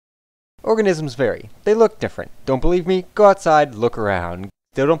Organisms vary. They look different. Don't believe me? Go outside, look around.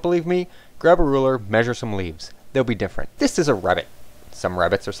 Still don't believe me? Grab a ruler, measure some leaves. They'll be different. This is a rabbit. Some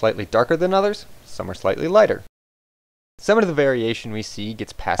rabbits are slightly darker than others, some are slightly lighter. Some of the variation we see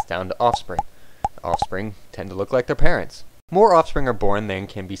gets passed down to offspring. Offspring tend to look like their parents. More offspring are born than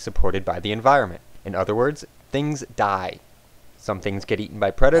can be supported by the environment. In other words, things die. Some things get eaten by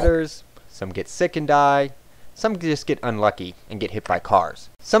predators, some get sick and die, some just get unlucky and get hit by cars.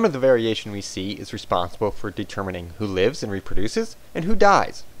 Some of the variation we see is responsible for determining who lives and reproduces and who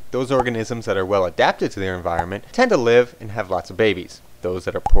dies. Those organisms that are well adapted to their environment tend to live and have lots of babies. Those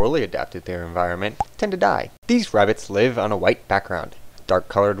that are poorly adapted to their environment tend to die. These rabbits live on a white background.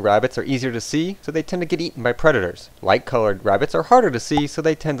 Dark-colored rabbits are easier to see, so they tend to get eaten by predators. Light-colored rabbits are harder to see, so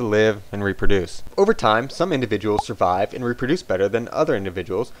they tend to live and reproduce. Over time, some individuals survive and reproduce better than other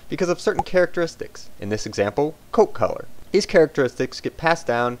individuals because of certain characteristics. In this example, coat color. These characteristics get passed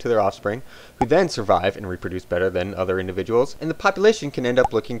down to their offspring, who then survive and reproduce better than other individuals, and the population can end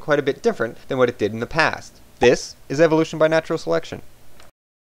up looking quite a bit different than what it did in the past. This is evolution by natural selection.